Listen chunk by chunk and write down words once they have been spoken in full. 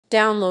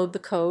Download the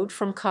code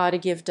from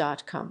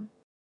codegive.com.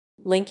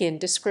 Link in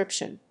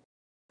description.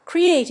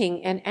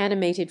 Creating an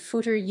animated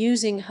footer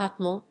using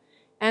HTML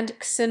and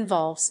CSS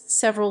involves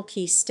several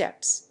key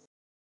steps.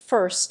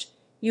 First,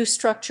 you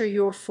structure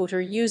your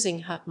footer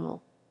using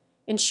HTML,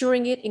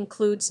 ensuring it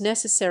includes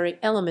necessary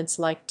elements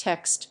like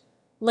text,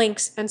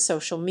 links, and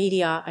social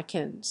media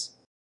icons.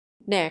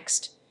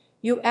 Next,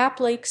 you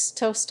apply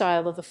the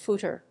style of the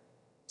footer,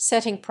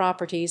 setting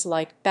properties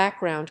like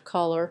background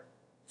color,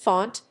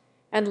 font,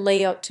 and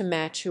layout to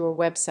match your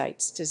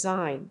website's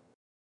design.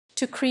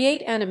 To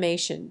create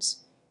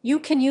animations, you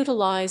can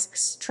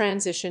utilize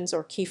transitions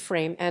or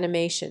keyframe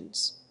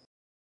animations.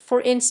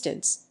 For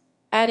instance,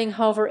 adding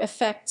hover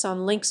effects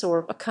on links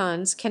or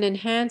icons can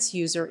enhance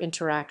user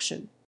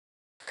interaction.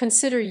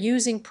 Consider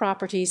using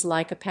properties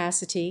like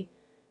opacity,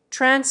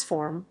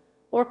 transform,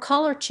 or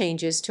color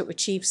changes to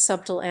achieve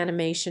subtle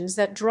animations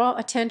that draw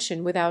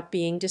attention without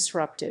being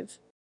disruptive.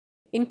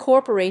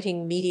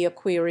 Incorporating media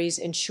queries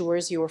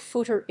ensures your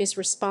footer is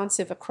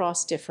responsive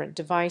across different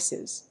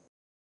devices.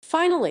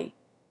 Finally,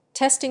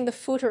 testing the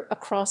footer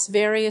across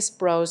various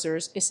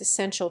browsers is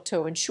essential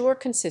to ensure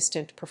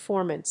consistent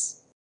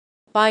performance.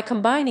 By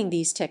combining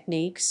these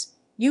techniques,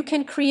 you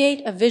can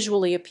create a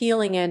visually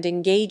appealing and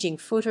engaging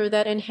footer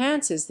that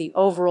enhances the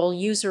overall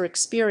user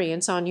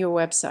experience on your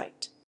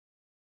website.